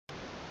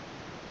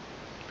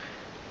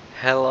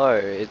Hello,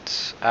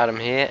 it's Adam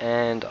here,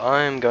 and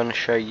I'm going to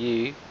show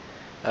you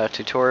a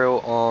tutorial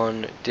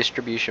on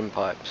distribution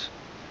pipes.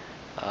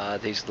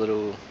 These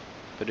little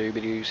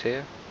badoobadoos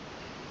here.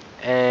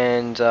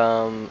 And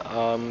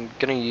I'm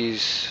going to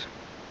use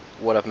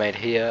what I've made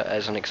here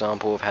as an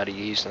example of how to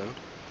use them.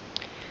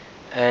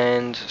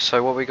 And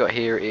so what we got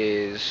here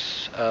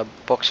is a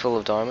box full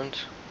of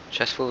diamonds,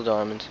 chest full of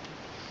diamonds.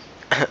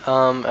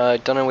 I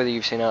don't know whether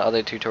you've seen our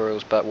other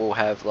tutorials, but we'll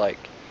have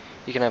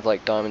you can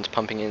have diamonds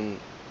pumping in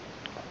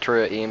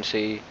through an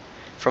EMC,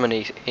 from an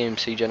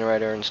EMC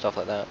generator and stuff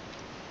like that.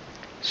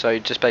 So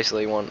you just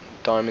basically want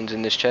diamonds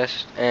in this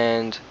chest,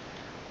 and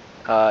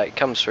it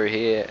comes through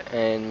here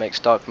and makes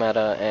dark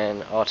matter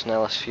and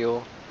artenalis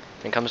fuel,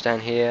 and comes down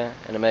here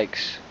and it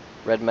makes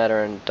red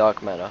matter and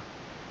dark matter.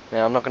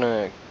 Now I'm not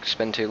going to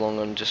spend too long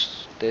on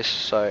just this,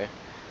 so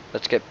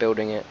let's get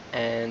building it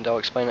and I'll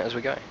explain it as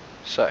we go.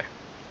 So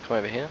come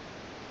over here.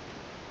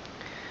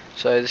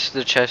 So this is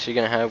the chest you're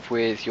going to have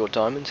with your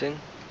diamonds in.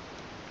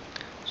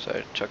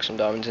 So chuck some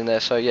diamonds in there.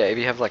 So yeah, if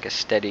you have a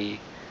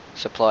steady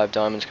supply of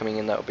diamonds coming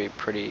in, that would be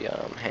pretty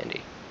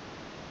handy.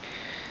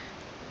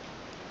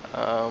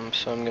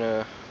 So I'm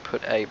gonna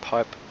put a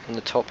pipe in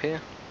the top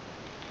here.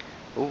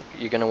 Oh,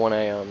 you're gonna want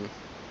a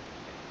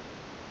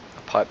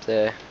pipe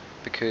there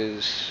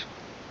because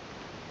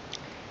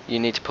you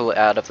need to pull it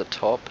out of the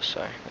top.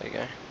 So there you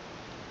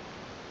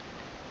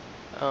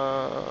go.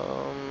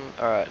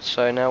 Alright,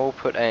 so now we'll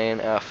put in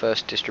our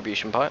first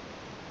distribution pipe,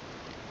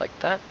 like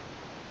that.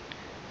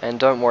 And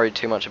don't worry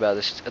too much about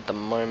this at the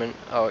moment,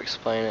 I'll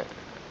explain it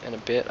in a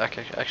bit.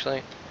 Okay,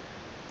 actually,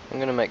 I'm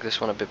going to make this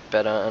one a bit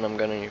better, and I'm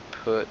going to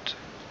put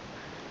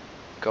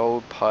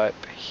gold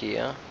pipe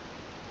here,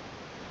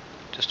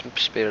 just to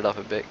speed it up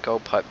a bit.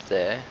 Gold pipe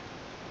there,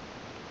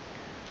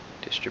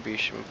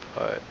 distribution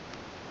pipe,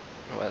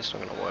 well, that's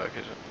not going to work,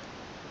 is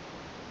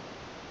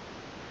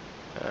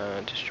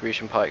it?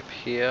 Distribution pipe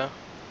here.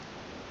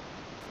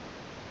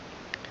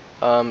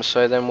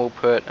 So then we'll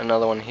put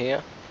another one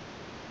here.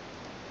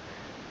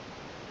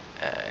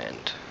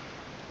 And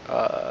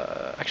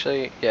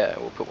actually, yeah,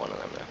 we'll put one of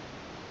them there.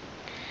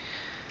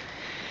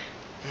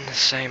 And the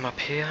same up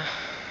here.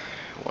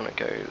 Want to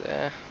go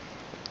there,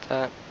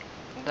 that.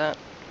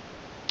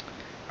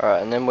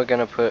 Alright, and then we're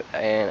going to put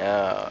in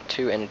our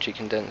 2 energy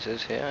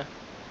condensers here.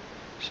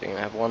 So you're going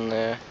to have one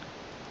there,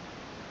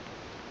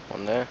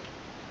 one there.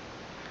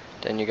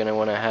 Then you're going to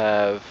want to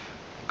have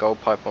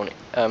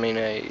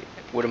a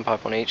wooden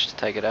pipe on each to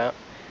take it out,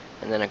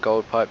 and then a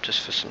gold pipe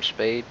just for some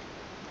speed.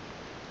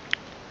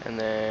 And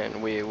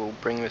then we will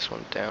bring this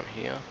one down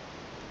here,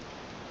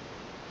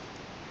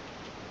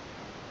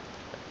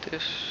 like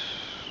this,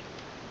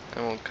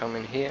 and we'll come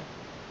in here,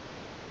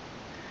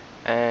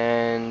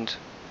 and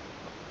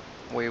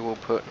we will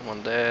put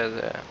one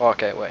there. Oh,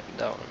 okay, wait,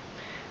 that one.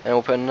 And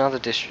we'll put another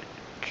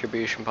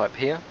distribution pipe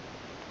here.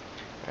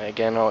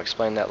 Again, I'll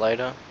explain that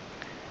later.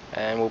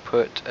 And we'll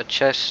put a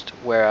chest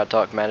where our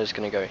dark matter is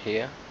going to go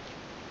here.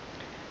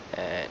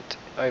 And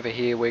over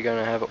here we're going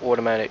to have an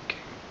automatic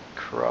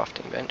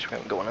crafting bench. We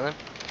haven't got one of them.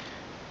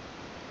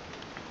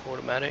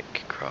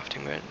 Automatic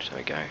crafting bench, there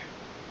we go.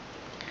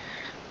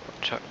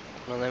 I'll chuck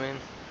one of them in.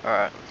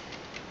 Alright.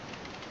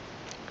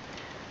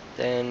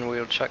 Then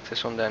we'll chuck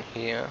this one down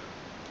here.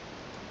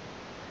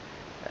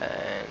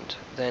 And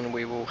then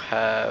we will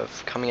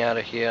have, coming out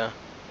of here,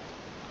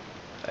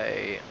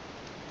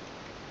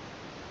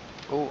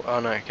 oh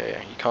no,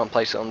 okay, you can't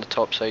place it on the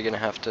top, so you're going to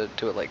have to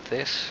do it like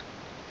this.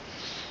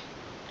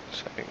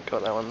 So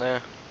got that one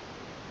there.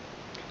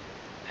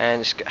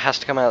 And it has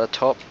to come out of the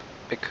top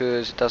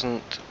because it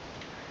doesn't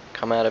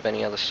come out of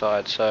any other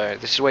side. So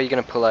this is where you're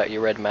going to pull out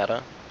your red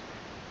matter.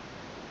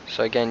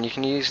 So again, you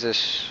can use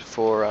this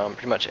for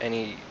pretty much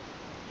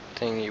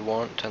anything you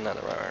want. Turn that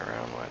the right way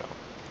around, why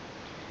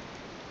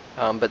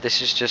not? But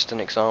this is just an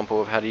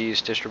example of how to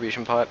use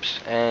distribution pipes,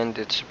 and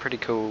it's a pretty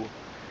cool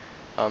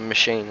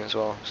machine as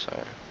well.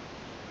 So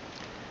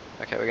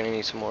okay, we're going to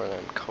need some more of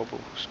them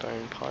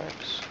cobblestone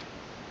pipes.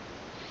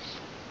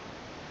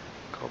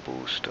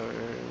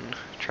 Cobblestone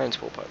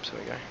transport pipes,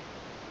 there we go.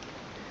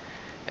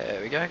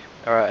 There we go.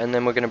 Alright, and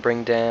then we're going to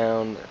bring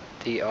down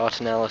the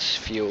artenalis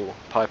fuel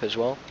pipe as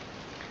well.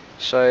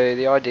 So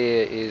the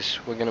idea is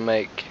we're going to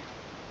make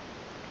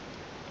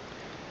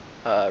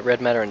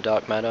red matter and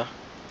dark matter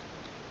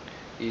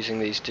using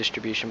these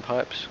distribution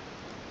pipes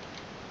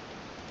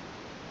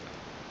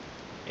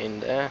in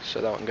there,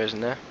 so that one goes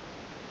in there.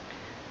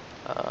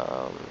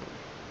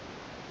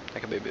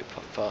 That could be a bit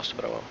faster,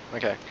 but I will.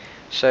 Okay,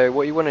 so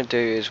what you want to do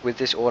is with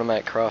this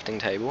automatic crafting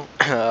table,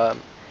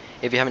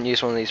 if you haven't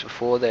used one of these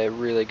before, they're a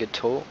really good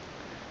tool.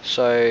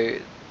 So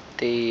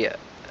the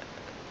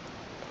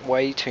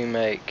way to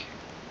make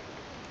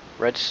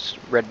red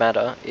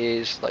matter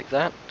is like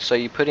that. So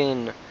you put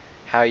in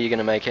how you're going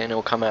to make it and it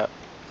will come out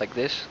like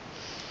this.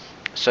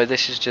 So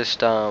this is just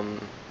the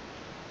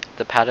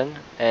pattern,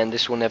 and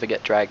this will never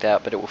get dragged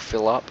out, but it will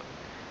fill up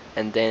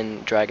and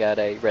then drag out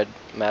a red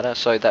matter.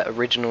 So that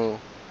original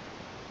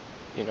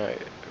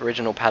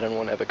pattern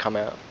will never come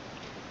out.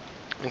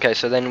 Okay,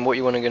 so then what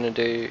you want to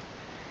do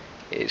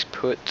is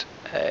put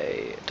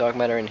a dark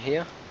matter in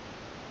here,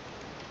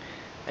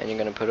 and you're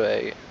going to put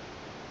a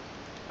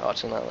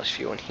artisanal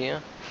fuel in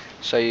here.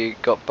 So you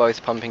got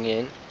both pumping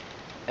in,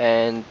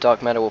 and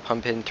dark matter will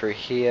pump in through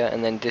here,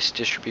 and then this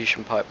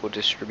distribution pipe will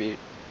distribute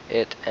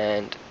it,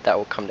 and that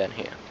will come down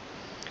here.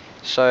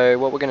 So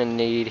what we're going to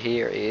need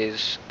here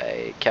is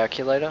a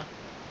calculator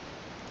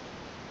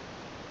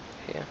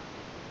here,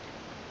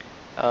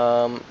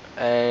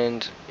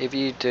 and if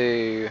you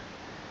do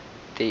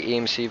the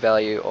EMC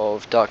value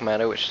of dark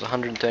matter, which is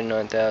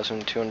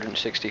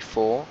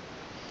 139,264,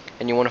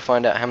 and you want to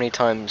find out how many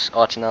times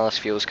Artenalis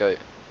fuels goes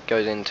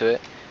into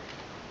it.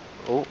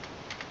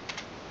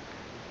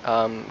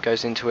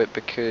 Goes into it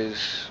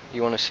because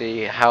you want to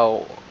see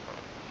how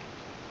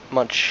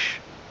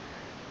much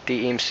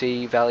the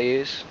EMC value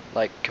is,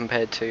 like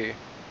compared to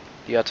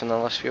the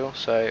Artenalis fuel.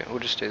 So we'll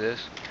just do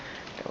this.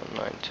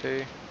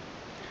 192.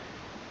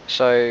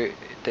 So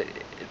it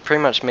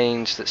pretty much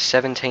means that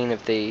 17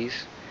 of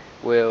these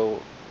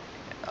will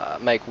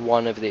make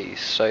one of these.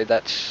 So it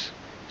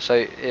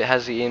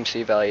has the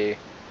EMC value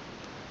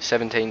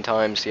 17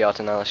 times the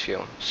Artenalis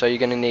fuel. So you're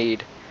going to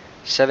need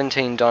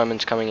 17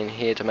 diamonds coming in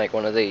here to make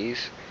one of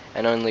these,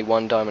 and only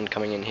one diamond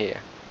coming in here.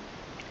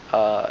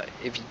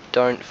 If you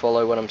don't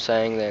follow what I'm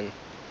saying, then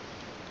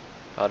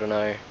I don't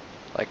know.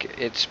 Like,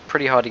 it's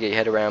pretty hard to get your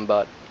head around,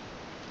 but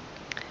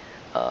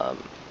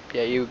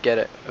yeah, you get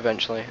it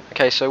eventually.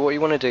 Okay, so what you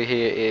want to do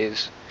here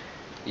is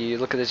you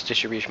look at this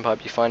distribution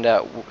pipe, you find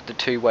out the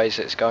two ways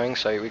that it's going.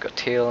 So we've got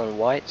teal and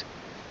white.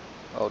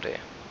 Oh dear.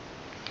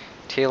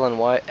 Teal and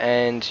white,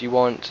 and you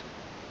want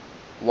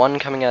one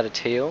coming out of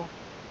teal.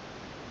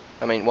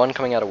 One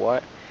coming out of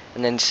white,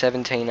 and then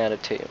 17 out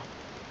of teal.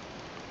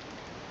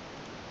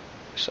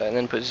 So, and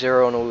then put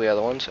 0 on all the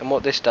other ones. And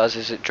what this does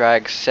is it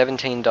drags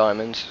 17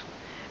 diamonds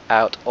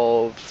out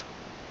of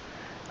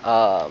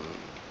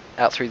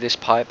out through this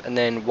pipe, and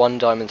then 1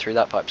 diamond through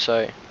that pipe.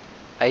 So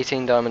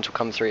 18 diamonds will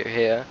come through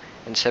here,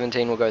 and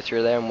 17 will go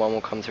through there, and 1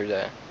 will come through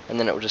there, and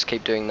then it will just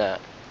keep doing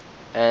that.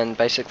 And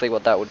basically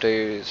what that will do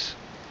is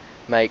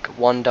make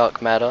 1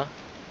 dark matter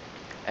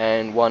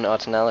and 1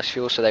 Artenalis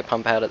fuel, so they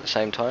pump out at the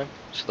same time.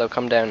 So they'll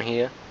come down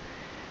here,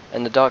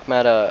 and the dark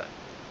matter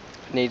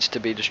needs to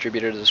be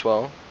distributed as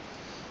well,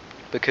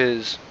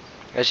 because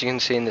as you can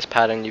see in this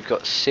pattern, you've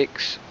got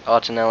 6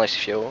 Artenalis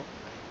fuel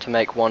to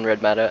make 1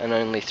 red matter and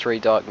only 3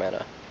 dark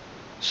matter.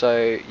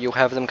 So you'll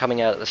have them coming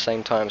out at the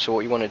same time. So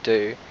what you want to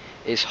do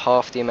is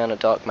half the amount of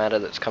dark matter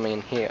that's coming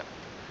in here.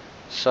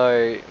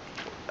 So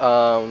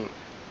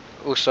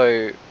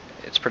also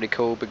it's pretty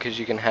cool because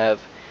you can have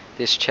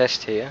this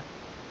chest here,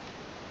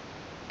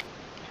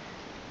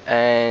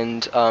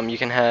 and you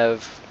can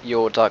have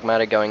your dark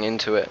matter going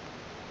into it,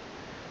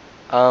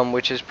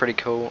 which is pretty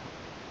cool.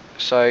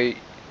 So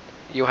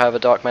you'll have a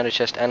dark matter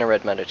chest and a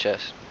red matter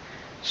chest.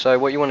 So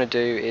what you want to do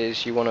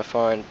is you want to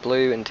find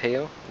blue and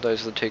teal.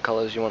 Those are the 2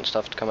 colors you want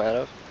stuff to come out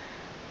of,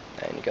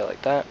 and you go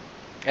like that,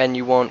 and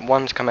you want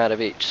 1 to come out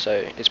of each,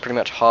 so it's pretty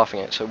much halving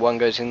it. So 1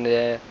 goes in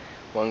there,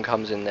 1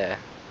 comes in there.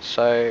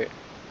 So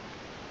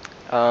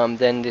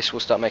then this will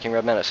start making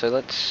red matter. So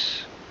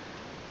let's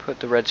put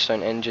the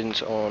Redstone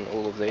Engines on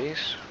all of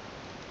these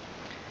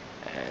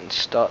and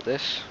start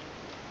this.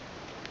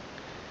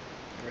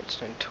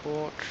 Redstone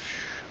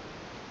Torch.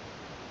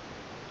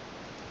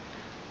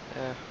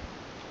 There.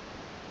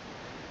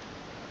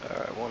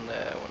 Alright, 1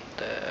 there, 1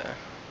 there.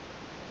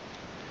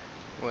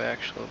 We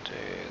actually do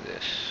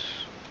this.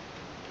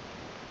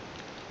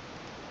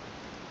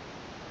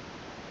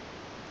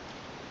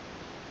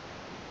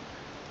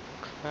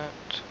 Like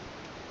that.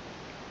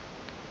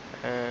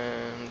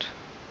 And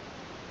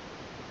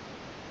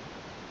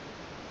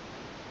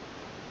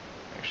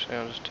actually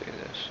I'll just do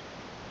this.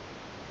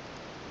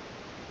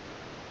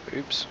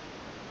 Oops.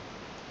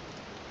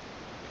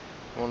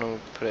 I want to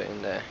put it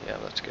in there. Yeah,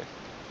 that's good.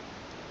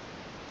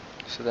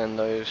 So then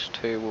those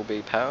 2 will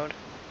be powered,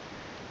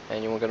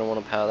 and you're going to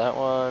want to power that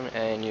one,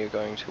 and you're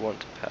going to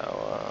want to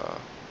power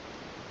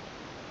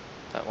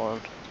that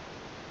one,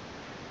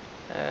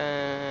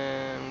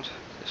 and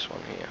this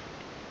one here,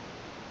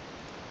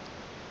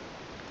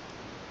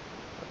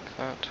 like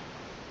that.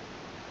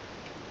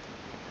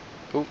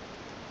 Oh,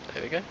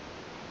 there we go.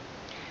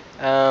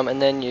 And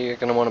then you're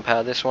going to want to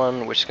power this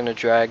one, which is going to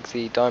drag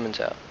the diamonds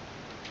out.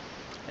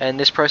 And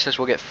this process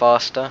will get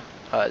faster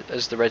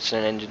as the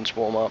Redstone Engines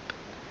warm up,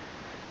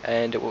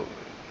 and it will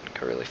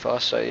go really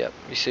fast. So yeah,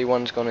 you see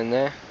 1's gone in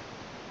there,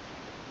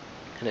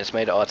 and it's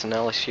made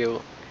Artenalis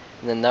fuel,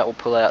 and then that will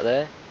pull out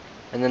there,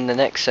 and then the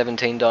next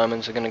 17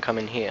 diamonds are going to come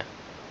in here,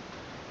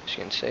 as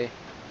you can see.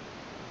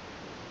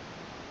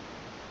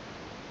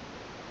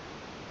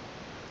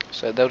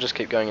 So they'll just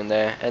keep going in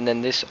there, and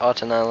then this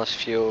Artenalis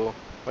fuel,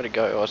 where'd it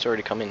go? Oh, it's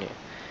already come in here.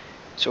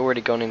 It's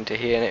already gone into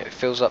here, and it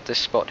fills up this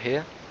spot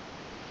here.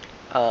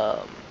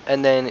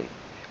 And then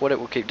what it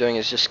will keep doing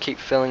is just keep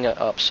filling it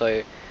up.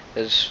 So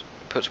there's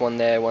puts 1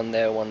 there, 1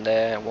 there, 1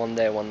 there, 1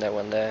 there, 1 there,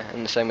 1 there,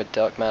 and the same with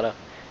dark matter.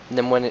 And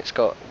then when it's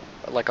got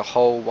like a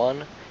whole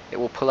 1, it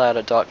will pull out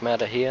a dark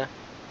matter here,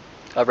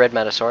 a red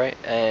matter, sorry,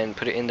 and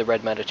put it in the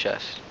red matter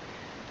chest.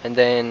 and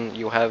then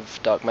you'll have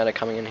dark matter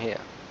coming in here.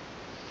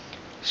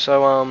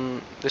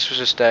 So this was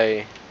just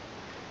a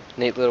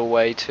neat little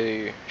way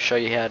to show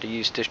you how to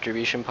use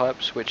distribution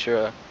pipes, which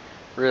are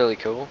really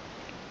cool,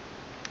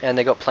 and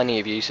they got plenty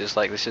of uses.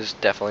 Like, this is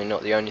definitely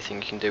not the only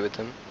thing you can do with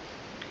them.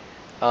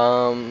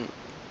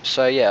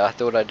 So yeah, I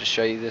thought I'd just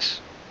show you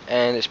this,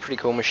 and it's a pretty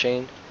cool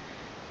machine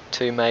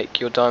to make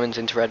your diamonds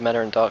into red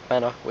matter and dark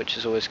matter, which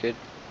is always good.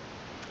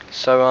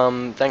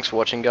 So thanks for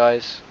watching,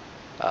 guys.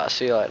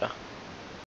 See you later.